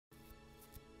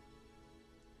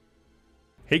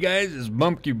Hey guys, it's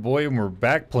MummkeyBoy and we're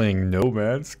back playing No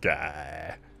Man's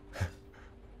Sky.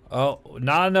 Oh,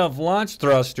 not enough launch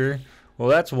thruster. Well,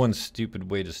 that's one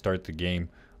stupid way to start the game.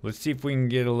 Let's see if we can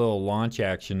get a little launch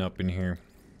action up in here.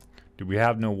 Do we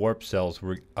have no warp cells?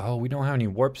 Oh, we don't have any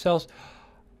warp cells?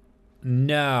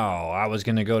 No, I was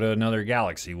going to go to another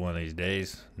galaxy one of these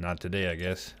days. Not today, I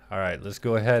guess. Alright, let's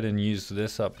go ahead and use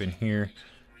this up in here.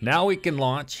 Now we can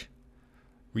launch.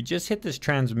 We just hit this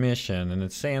transmission and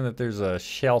it's saying that there's a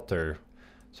shelter.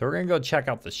 So we're going to go check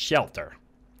out the shelter.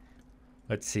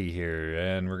 Let's see here.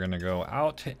 And we're going to go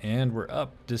out and we're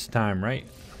up this time, right?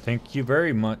 Thank you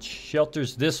very much.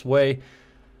 Shelter's this way.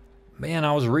 Man,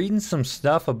 I was reading some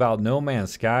stuff about No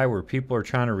Man's Sky where people are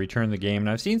trying to return the game. And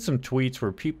I've seen some tweets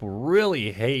where people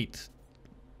really hate.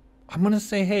 I'm going to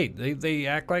say hate. They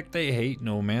act like they hate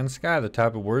No Man's Sky, the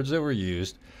type of words that were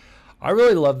used. I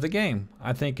really love the game.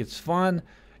 I think it's fun.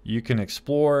 You can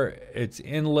explore. It's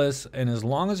endless. And as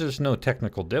long as there's no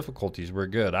technical difficulties, we're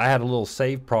good. I had a little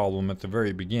save problem at the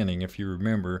very beginning, if you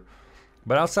remember.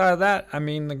 But outside of that, I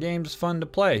mean, the game's fun to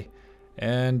play.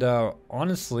 And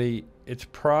honestly, it's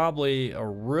probably a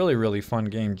really, really fun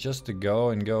game just to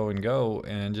go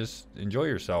and just enjoy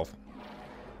yourself.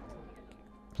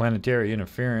 Planetary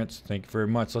interference. Thank you very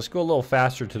much. Let's go a little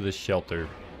faster to this shelter.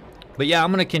 But yeah,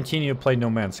 I'm going to continue to play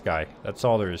No Man's Sky. That's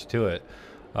all there is to it.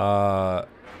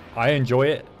 I enjoy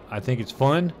it. I think it's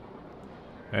fun.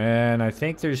 And I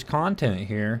think there's content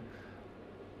here.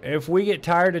 If we get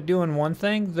tired of doing one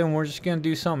thing, then we're just going to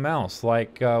do something else.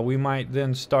 Like, we might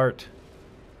then start...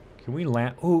 Can we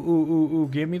land? Ooh,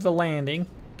 give me the landing.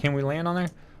 Can we land on there?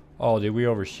 Oh, did we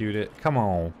overshoot it? Come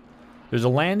on. There's a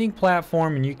landing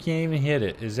platform and you can't even hit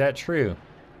it. Is that true?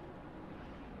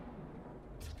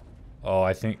 Oh,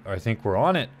 I think we're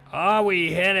on it. Ah,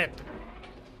 we hit it.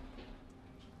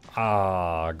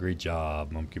 Ah, great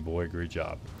job, MummkeyBoy, great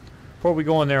job. Before we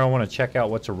go in there, I want to check out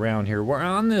what's around here. We're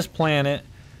on this planet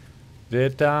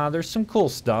that there's some cool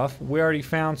stuff. We already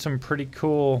found some pretty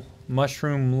cool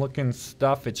mushroom-looking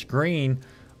stuff. It's green,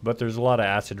 but there's a lot of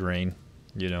acid rain,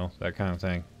 you know, that kind of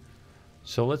thing.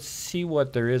 So let's see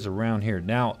what there is around here.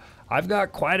 Now, I've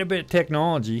got quite a bit of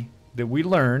technology that we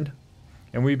learned.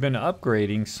 And we've been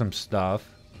upgrading some stuff.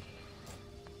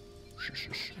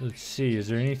 Let's see, is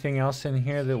there anything else in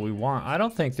here that we want? I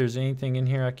don't think there's anything in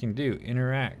here I can do.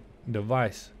 Interact,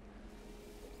 device.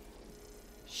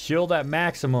 Shield at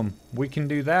maximum. We can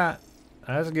do that.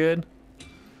 That's good.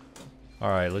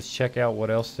 Alright, let's check out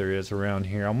what else there is around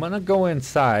here. I'm going to go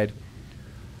inside.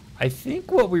 I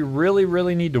think what we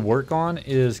really need to work on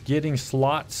is getting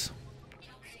slots.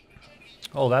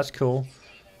 Oh, that's cool.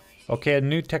 Okay, a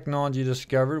new technology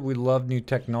discovered. We love new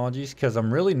technologies because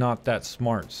I'm really not that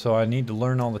smart. So I need to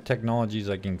learn all the technologies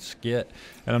I can get.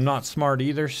 And I'm not smart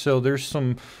either. So there's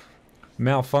some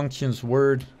malfunctions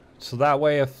word. So that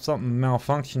way if something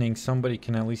malfunctioning, somebody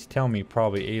can at least tell me.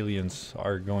 Probably aliens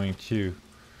are going to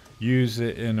use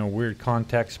it in a weird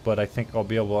context. But I think I'll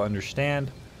be able to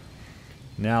understand.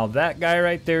 Now that guy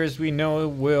right there, as we know,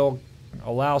 will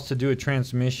allow us to do a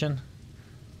transmission.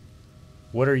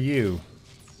 What are you?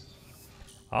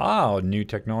 Oh, new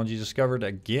technology discovered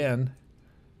again.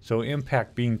 So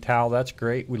impact beam towel, that's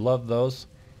great. We love those.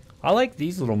 I like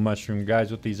these little mushroom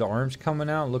guys with these arms coming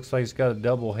out. Looks like it's got a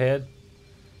double head.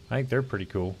 I think they're pretty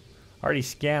cool. I already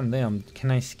scanned them. Can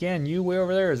I scan you way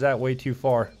over there? Or is that way too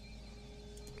far?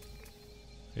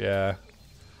 Yeah.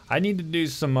 I need to do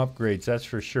some upgrades, that's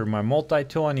for sure. My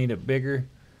multi-tool, I need it bigger.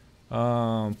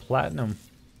 Platinum.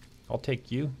 I'll take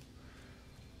you.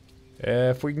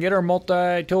 If we can get our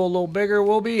multi-tool a little bigger,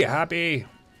 we'll be happy.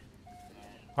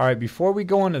 Alright, before we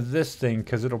go into this thing,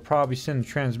 because it'll probably send a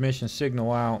transmission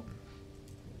signal out,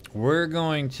 we're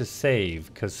going to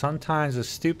save. Because sometimes a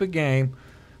stupid game,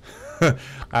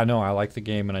 I know I like the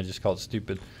game and I just call it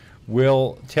stupid,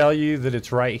 will tell you that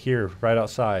it's right here, right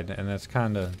outside. And that's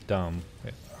kind of dumb,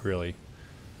 really.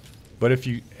 But if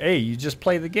you just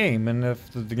play the game, and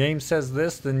if the game says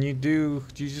this, then you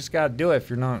just gotta do it. If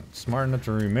you're not smart enough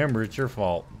to remember, it's your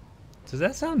fault. Does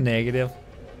that sound negative?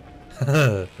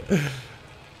 I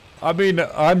mean,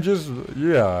 I'm just,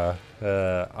 yeah.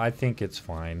 I think it's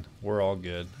fine. We're all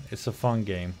good. It's a fun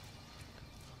game.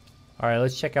 Alright,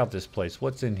 let's check out this place.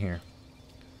 What's in here?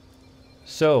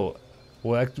 So,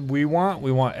 what we want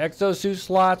exosuit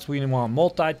slots, we want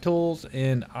multi-tools,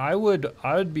 and I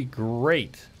would be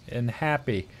great and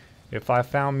happy if I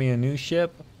found me a new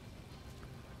ship.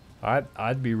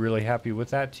 I'd be really happy with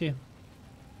that too.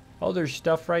 Oh, there's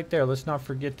stuff right there. Let's not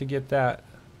forget to get that.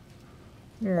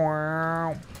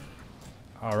 Wow.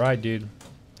 All right, dude.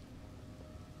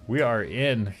 We are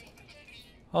in.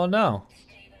 Oh no.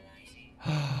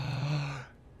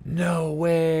 No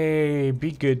way.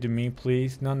 Be good to me,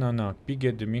 please. No, no, no. Be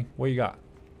good to me. What you got?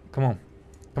 Come on.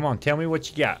 Come on. Tell me what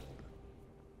you got.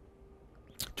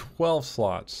 12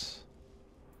 slots.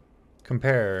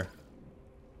 Compare.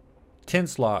 10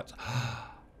 slots.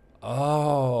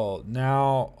 Oh,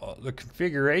 now the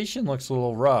configuration looks a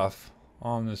little rough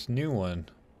on this new one,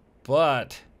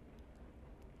 but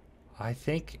I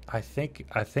think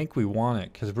we want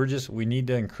it because we need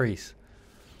to increase.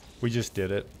 We just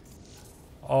did it.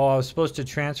 Oh, I was supposed to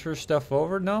transfer stuff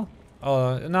over? No?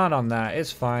 Not on that.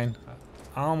 It's fine.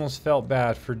 I almost felt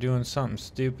bad for doing something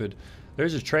stupid.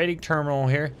 There's a trading terminal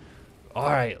here.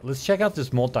 Alright, let's check out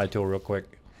this multi-tool real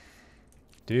quick.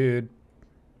 Dude.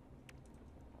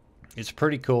 It's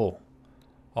pretty cool.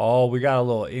 Oh, we got a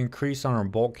little increase on our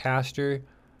bolt caster.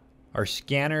 Our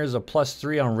scanner is a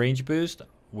 +3 on range boost.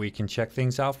 We can check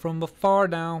things out from afar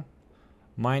now.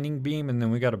 Mining beam, and then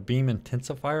we got a beam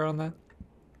intensifier on that.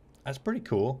 That's pretty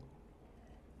cool.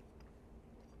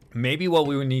 Maybe what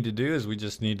we would need to do is we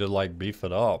just need to like beef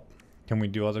it up. Can we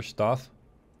do other stuff?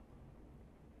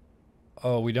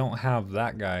 Oh, we don't have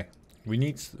that guy. We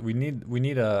need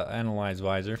a analyze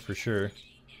visor for sure.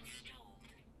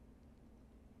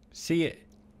 See,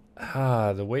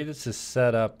 the way this is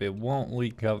set up, it won't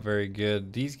leak up very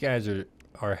good. These guys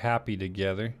are happy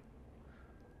together,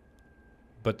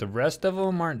 but the rest of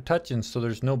them aren't touching, so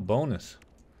there's no bonus.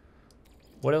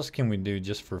 What else can we do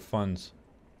just for funds?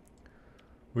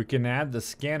 We can add the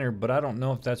scanner, but I don't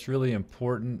know if that's really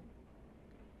important.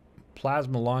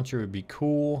 Plasma launcher would be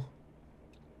cool.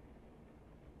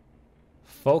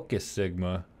 Focus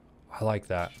Sigma. I like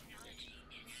that.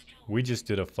 We just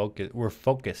did a focus. We're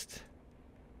focused.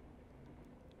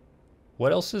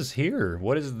 What else is here?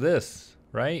 What is this?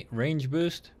 Right? Range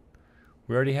boost.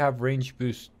 We already have range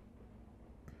boost.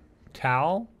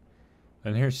 Tau.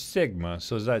 And here's Sigma.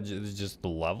 So is that just the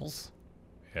levels?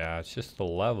 Yeah, it's just the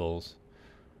levels.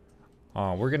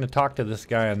 We're gonna talk to this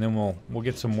guy, and then we'll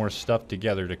get some more stuff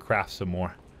together to craft some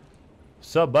more.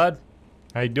 What's up, bud?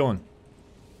 How you doing?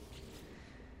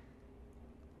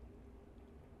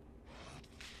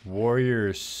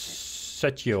 Warrior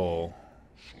Setio.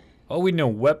 Oh, we know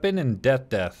weapon and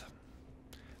death.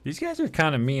 These guys are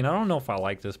kind of mean. I don't know if I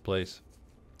like this place.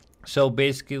 So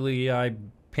basically, I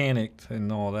panicked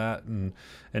and all that, and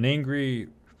an angry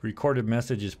recorded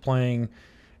message is playing.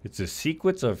 It's a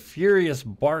sequence of furious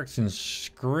barks and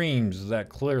screams that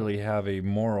clearly have a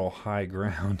moral high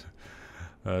ground.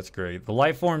 That's great. The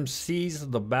life form sees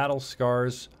the battle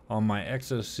scars on my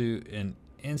exosuit and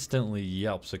instantly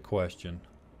yelps a question.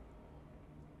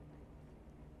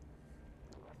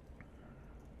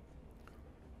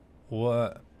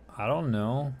 What? I don't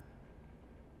know.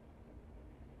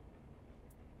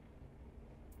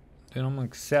 Then I'm gonna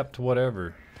accept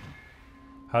whatever.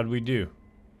 How'd we do?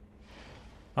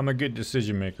 I'm a good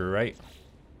decision maker, right?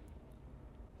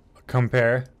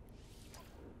 Compare.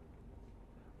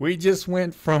 We just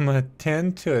went from a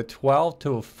 10 to a 12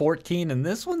 to a 14, and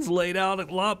this one's laid out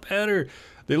a lot better.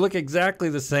 They look exactly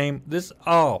the same.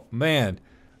 Oh man,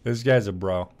 this guy's a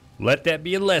bro. Let that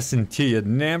be a lesson to you.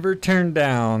 Never turn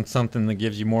down something that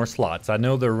gives you more slots. I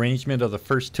know the arrangement of the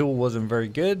first tool wasn't very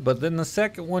good, but then the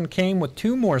second one came with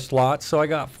 2 more slots, so I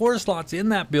got 4 slots in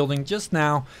that building just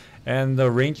now, and the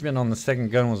arrangement on the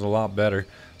second gun was a lot better.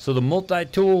 So the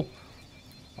multi-tool,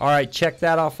 all right, check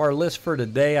that off our list for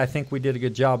today. I think we did a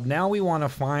good job. Now we want to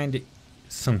find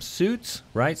some suits,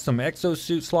 right? Some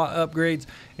exosuit slot upgrades,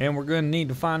 and we're going to need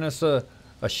to find us a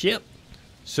ship.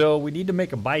 So we need to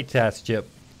make a bypass chip.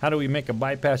 How do we make a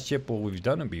bypass chip? Well, we've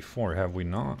done it before, have we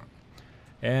not?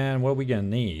 And what are we gonna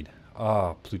need?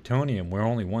 Plutonium. We're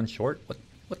only 1 short.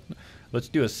 What? Let's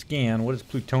do a scan. What does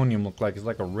plutonium look like? It's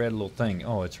like a red little thing.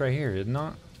 Oh, it's right here, isn't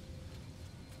it?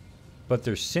 But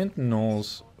there's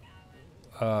sentinels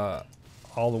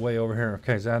all the way over here.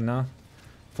 Okay, is that enough?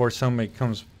 Before somebody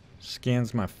comes,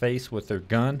 scans my face with their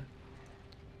gun.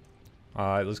 All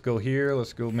right, let's go here.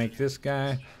 Let's go make this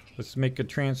guy. Let's make a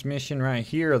transmission right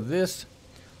here of this.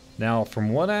 Now, from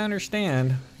what I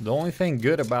understand, the only thing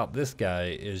good about this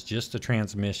guy is just the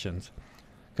transmissions.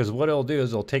 Because what it'll do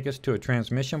is it'll take us to a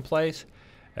transmission place,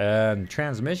 and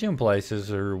transmission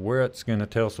places are where it's going to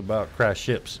tell us about crashed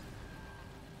ships.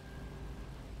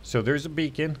 So there's a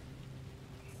beacon.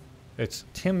 It's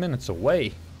 10 minutes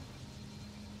away.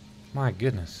 My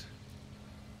goodness.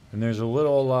 And there's a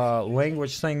little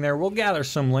language thing there. We'll gather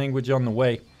some language on the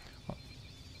way.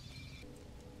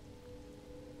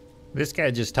 This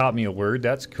guy just taught me a word.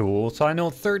 That's cool. So I know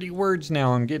 30 words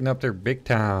now. I'm getting up there big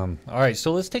time. All right,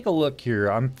 so let's take a look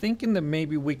here. I'm thinking that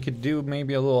maybe we could do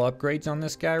maybe a little upgrades on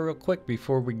this guy real quick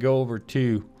before we go over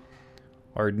to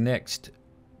our next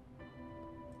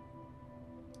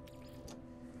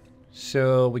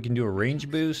so we can do a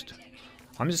range boost.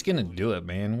 I'm just gonna do it,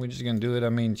 man. We're just gonna do it. I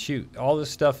mean, shoot, all this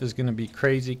stuff is gonna be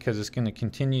crazy because it's gonna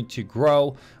continue to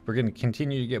grow. We're gonna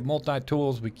continue to get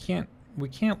multi-tools. We can't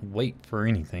wait for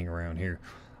anything around here.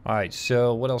 All right,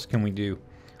 so what else can we do?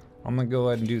 I'm gonna go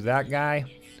ahead and do that guy.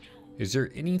 Is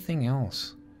there anything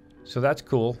else? So that's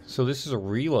cool. So this is a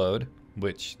reload,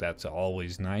 which that's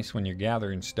always nice when you're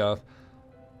gathering stuff.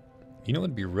 You know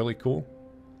what would be really cool?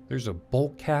 There's a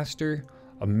bolt caster.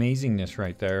 Amazingness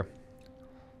right there.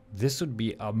 This would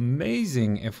be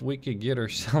amazing if we could get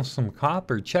ourselves some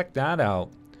copper. Check that out.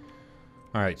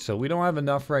 Alright, so we don't have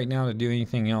enough right now to do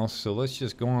anything else, so let's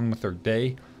just go on with our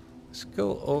day. Let's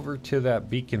go over to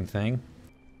that beacon thing.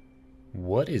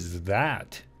 What is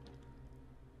that?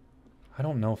 I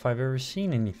don't know if I've ever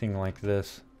seen anything like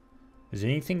this. Is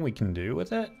there anything we can do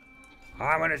with it?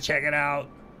 I'm gonna check it out.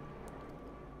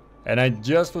 And I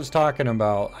just was talking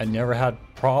about I never had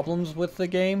problems with the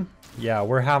game. Yeah,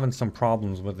 we're having some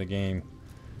problems with the game.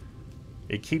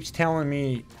 It keeps telling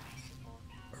me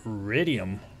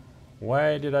iridium.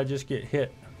 Why did I just get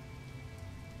hit?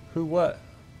 Who what?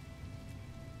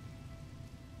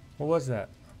 What was that?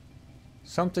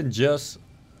 Something just...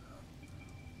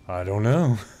 I don't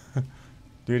know.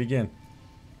 Do it again.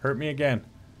 Hurt me again.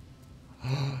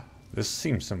 This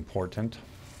seems important.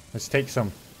 Let's take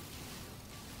some...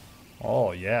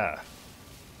 Oh, yeah.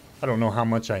 I don't know how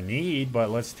much I need, but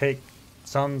let's take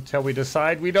some till we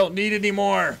decide we don't need any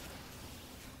more.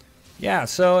 Yeah,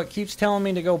 so it keeps telling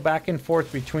me to go back and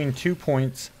forth between 2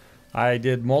 points. I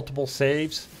did multiple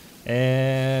saves,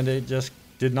 and it just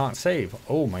did not save.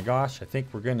 Oh my gosh, I think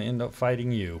we're going to end up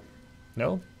fighting you.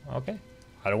 No? Okay.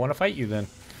 I don't want to fight you then.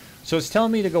 So it's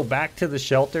telling me to go back to the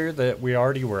shelter that we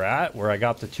already were at, where I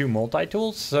got the 2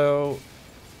 multi-tools, so...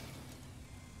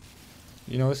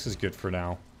 You know, this is good for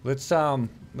now. Let's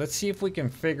see if we can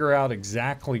figure out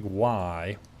exactly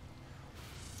why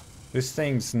this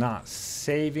thing's not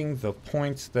saving the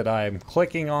points that I'm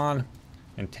clicking on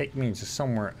and take me to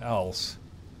somewhere else.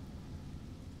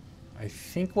 I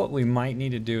think what we might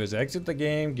need to do is exit the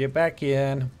game, get back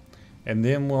in, and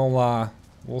then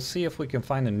we'll see if we can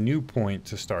find a new point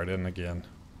to start in again.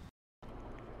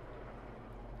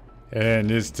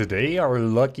 And is today our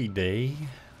lucky day?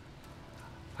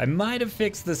 I might have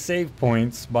fixed the save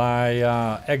points by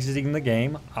exiting the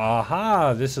game.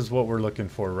 Aha! This is what we're looking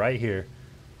for right here.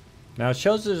 Now it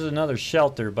shows there's another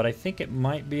shelter, but I think it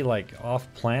might be like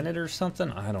off planet or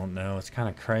something. I don't know. It's kind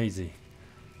of crazy.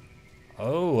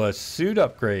 Oh, a suit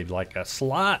upgrade. Like a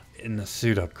slot in the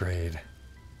suit upgrade.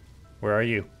 Where are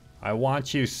you? I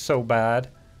want you so bad.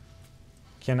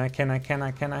 Can I?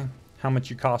 How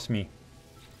much you cost me?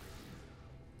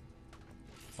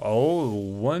 Oh,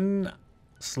 one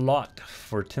slot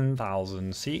for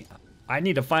 10,000. See, I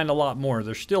need to find a lot more.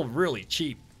 They're still really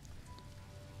cheap.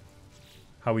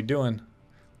 How we doing?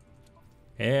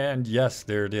 And yes,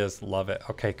 there it is. Love it.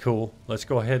 Okay, cool. Let's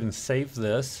go ahead and save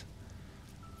this.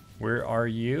 Where are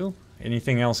you?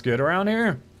 Anything else good around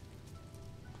here?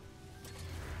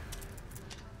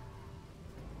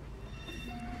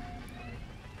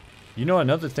 You know,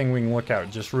 another thing we can look at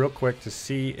just real quick to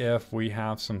see if we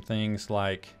have some things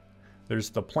like there's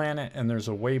the planet and there's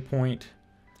a waypoint.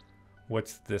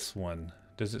 What's this one?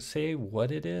 Does it say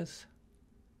what it is?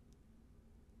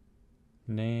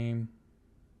 Name.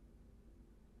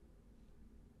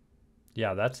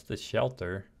 Yeah, that's the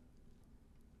shelter.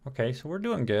 Okay, so we're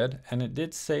doing good. And it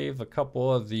did save a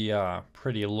couple of the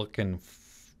pretty looking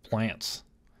plants.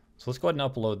 So let's go ahead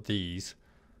and upload these.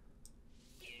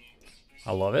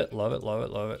 I love it, love it, love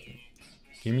it, love it.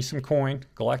 Give me some coin,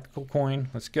 galactical coin.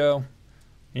 Let's go.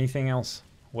 Anything else?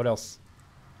 What else?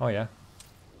 Oh, yeah.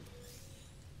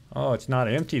 Oh, it's not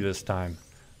empty this time.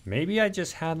 Maybe I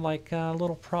just had like a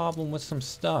little problem with some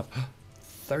stuff.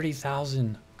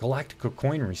 30,000 galactical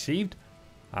coin received.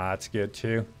 That's good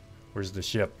too. Where's the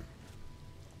ship?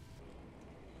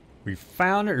 We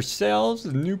found ourselves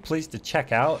a new place to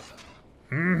check out.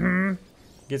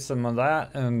 Get some of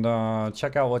that and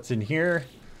check out what's in here.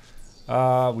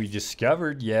 We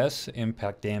discovered, yes,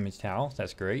 impact damage towel.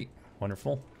 That's great.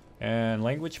 Wonderful. And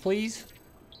language, please.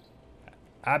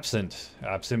 Absent.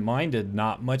 Absent-minded.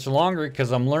 Not much longer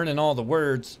because I'm learning all the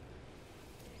words.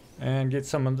 And get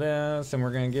some of this, and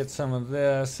we're going to get some of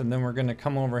this, and then we're going to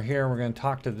come over here and we're going to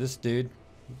talk to this dude.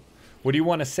 What do you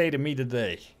want to say to me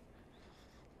today?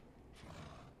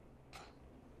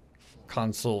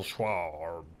 Console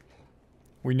Schwab.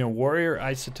 We know warrior,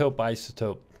 isotope,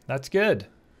 isotope. That's good.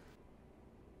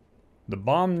 The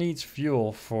bomb needs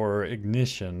fuel for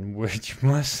ignition, which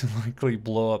must likely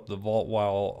blow up the vault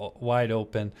while wide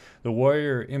open. The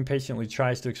warrior impatiently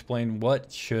tries to explain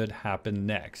what should happen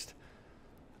next.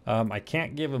 I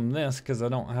can't give him this because I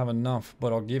don't have enough,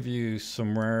 but I'll give you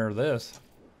some rare this.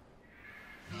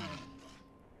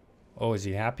 Oh, is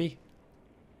he happy?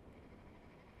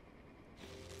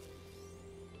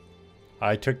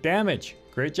 I took damage.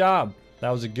 Great job. That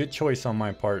was a good choice on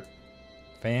my part.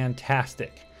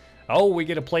 Fantastic. Oh, we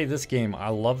get to play this game. I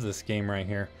love this game right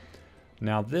here.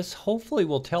 Now this hopefully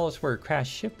will tell us where a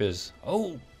crashed ship is.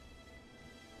 Oh!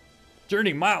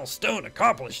 Journey milestone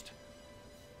accomplished.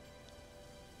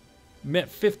 Met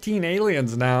 15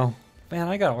 aliens now. Man,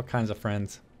 I got all kinds of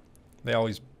friends. They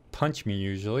always punch me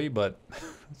usually, but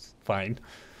it's fine.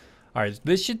 Alright,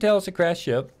 this should tell us a crashed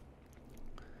ship.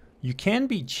 You can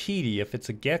be cheaty if it's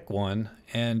a Gek one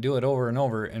and do it over and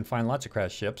over and find lots of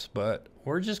crashed ships, but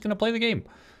we're just going to play the game.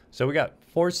 So we got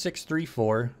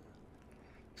 4634,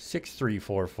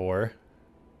 6344.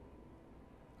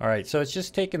 Alright, so it's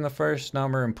just taking the first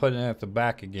number and putting it at the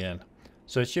back again.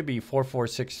 So it should be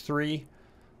 4463.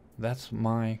 That's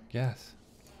my guess.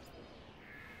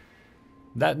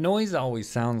 That noise always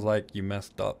sounds like you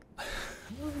messed up.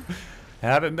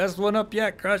 Haven't messed one up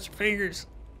yet, cross your fingers.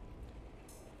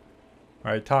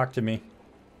 Alright, talk to me.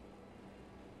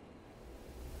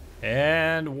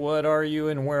 And what are you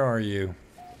and where are you?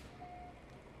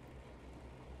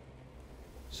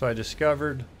 So I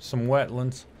discovered some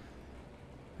wetlands.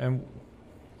 And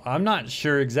I'm not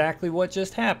sure exactly what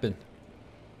just happened.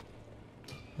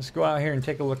 Let's go out here and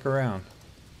take a look around.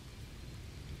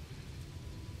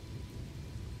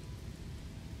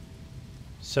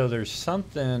 So there's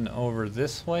something over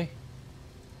this way.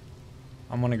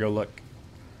 I'm gonna go look.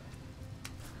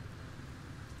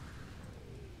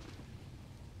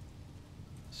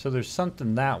 So there's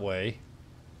something that way.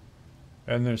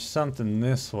 And there's something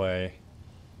this way.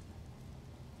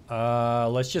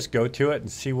 Let's just go to it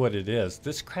and see what it is.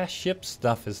 This crash ship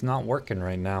stuff is not working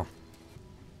right now.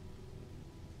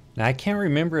 Now I can't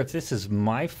remember if this is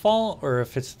my fault or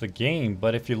if it's the game,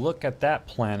 but if you look at that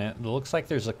planet, it looks like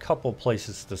there's a couple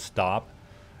places to stop.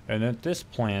 And at this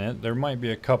planet, there might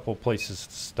be a couple places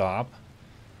to stop.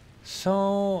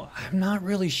 So, I'm not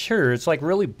really sure. It's like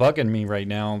really bugging me right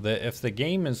now that if the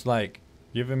game is like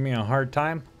giving me a hard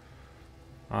time,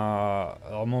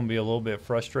 I'm gonna be a little bit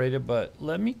frustrated, but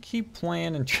let me keep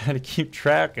playing and try to keep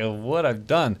track of what I've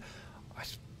done.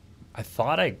 I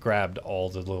thought I grabbed all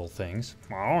the little things.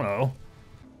 I don't know.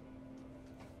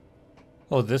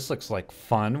 Oh, this looks like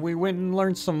fun. We went and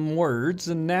learned some words,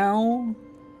 and now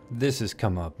this has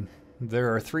come up.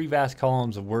 There are 3 vast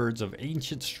columns of words of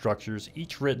ancient structures,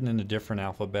 each written in a different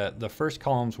alphabet. The first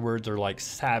column's words are like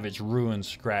savage ruins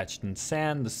scratched in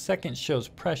sand. The second shows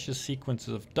precious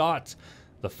sequences of dots.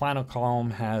 The final column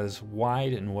has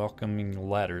wide and welcoming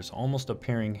letters, almost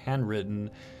appearing handwritten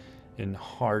in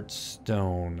hard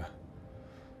stone.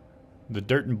 The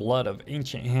dirt and blood of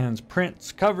ancient hands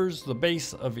prints covers the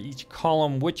base of each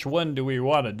column. Which one do we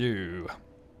want to do?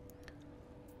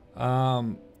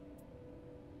 I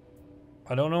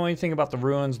don't know anything about the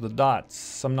ruins, the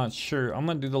dots. I'm not sure. I'm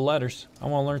going to do the letters. I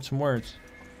want to learn some words.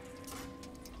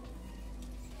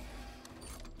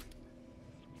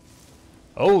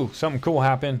 Oh, something cool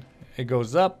happened. It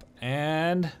goes up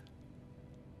and...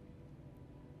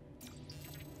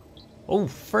 Oh,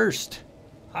 first,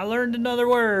 I learned another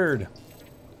word.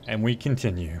 And we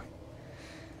continue.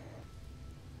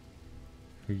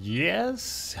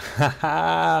 Yes.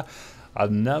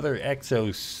 Another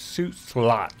exosuit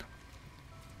slot.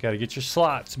 Gotta get your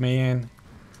slots, man.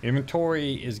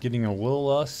 Inventory is getting a little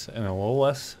less and a little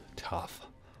less tough.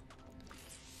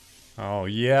 Oh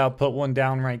yeah, I'll put one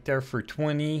down right there for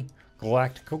 20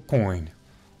 galactical coin.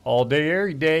 All day,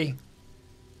 every day.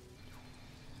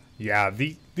 Yeah,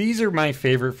 these are my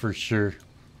favorite for sure.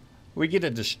 We get to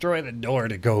destroy the door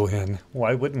to go in.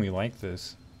 Why wouldn't we like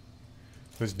this?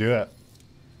 Let's do it.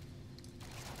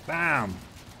 Bam!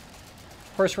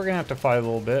 Of course, we're gonna have to fight a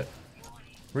little bit.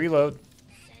 Reload.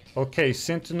 Okay,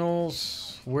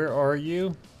 Sentinels, where are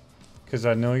you? Because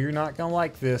I know you're not gonna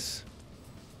like this.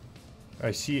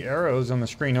 I see arrows on the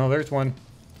screen. Oh, there's one.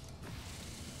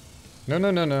 No,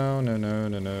 no, no, no, no, no,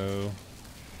 no, no.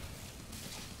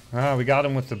 Ah, we got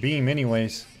him with the beam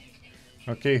anyways.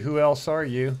 Okay, who else are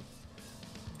you?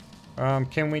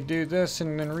 Can we do this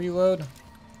and then reload?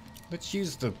 Let's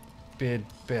use the big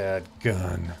bad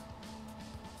gun.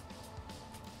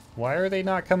 Why are they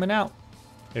not coming out?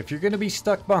 If you're gonna be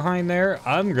stuck behind there,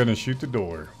 I'm gonna shoot the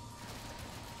door.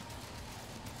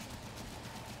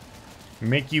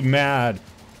 Make you mad.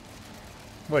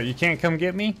 What, you can't come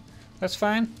get me? That's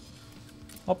fine.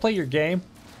 I'll play your game.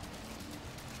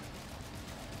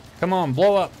 Come on,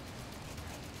 blow up.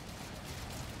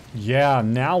 Yeah,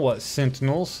 now what,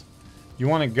 Sentinels? You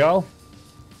want to go?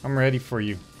 I'm ready for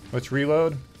you. Let's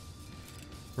reload.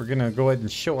 We're gonna go ahead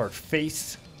and show our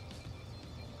face.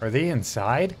 Are they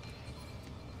inside?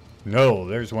 No,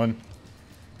 there's one.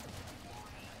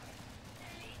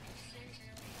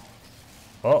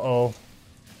 Uh-oh.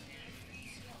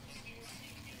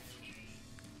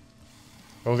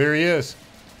 Oh, there he is.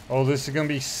 Oh, this is gonna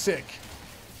be sick.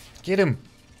 Get him.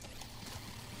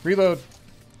 Reload.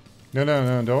 No, no,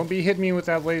 no. Don't be hitting me with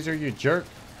that laser, you jerk.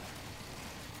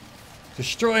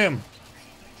 Destroy him.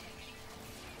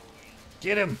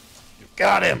 Get him. You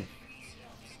got him.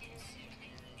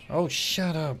 Oh,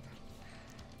 shut up.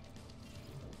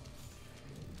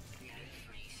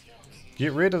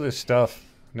 Get rid of this stuff.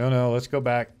 No, no, let's go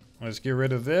back. Let's get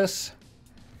rid of this.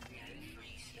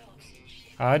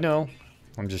 I know.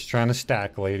 I'm just trying to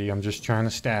stack, lady. I'm just trying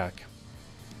to stack.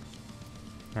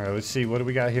 Alright, let's see. What do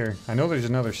we got here? I know there's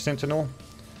another sentinel.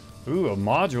 Ooh, a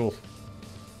module.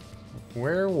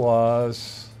 Where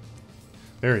was...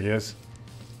 There he is.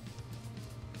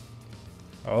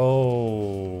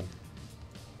 Oh.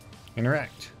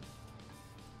 Interact.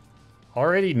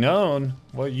 Already known.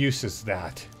 What use is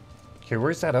that? Okay,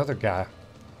 where's that other guy?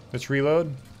 Let's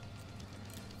reload.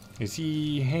 Is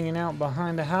he hanging out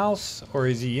behind the house or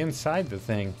is he inside the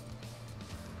thing?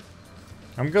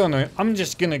 I'm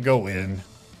just gonna go in.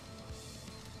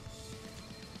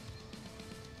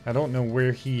 I don't know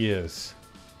where he is.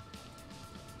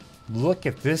 Look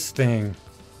at this thing.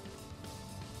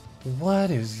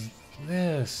 What is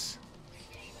this?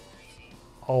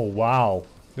 Oh wow,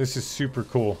 this is super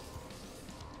cool.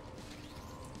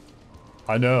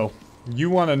 I know.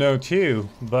 You want to know too,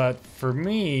 but for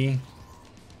me,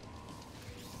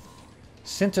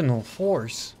 Sentinel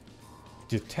Force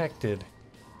detected.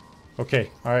 Okay,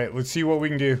 alright, let's see what we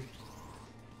can do.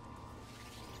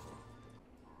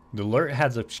 The alert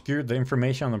has obscured the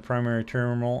information on the primary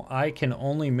terminal. I can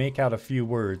only make out a few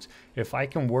words. If I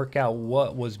can work out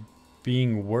what was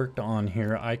being worked on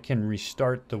here, I can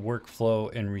restart the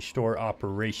workflow and restore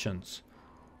operations.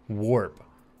 Warp.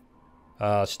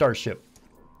 Starship.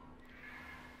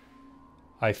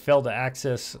 I failed to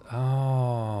access.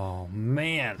 Oh,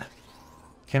 man.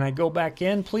 Can I go back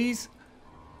in, please?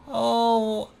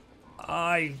 Oh,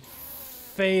 I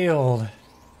failed.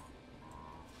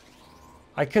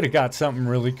 I could have got something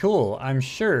really cool, I'm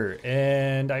sure,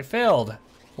 and I failed.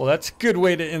 Well, that's a good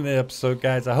way to end the episode,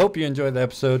 guys. I hope you enjoyed the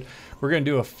episode. We're going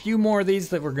to do a few more of these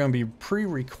that we're going to be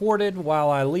pre-recorded while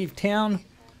I leave town.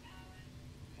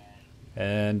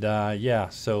 And, yeah,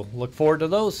 so look forward to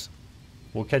those.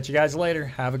 We'll catch you guys later.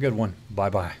 Have a good one.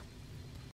 Bye-bye.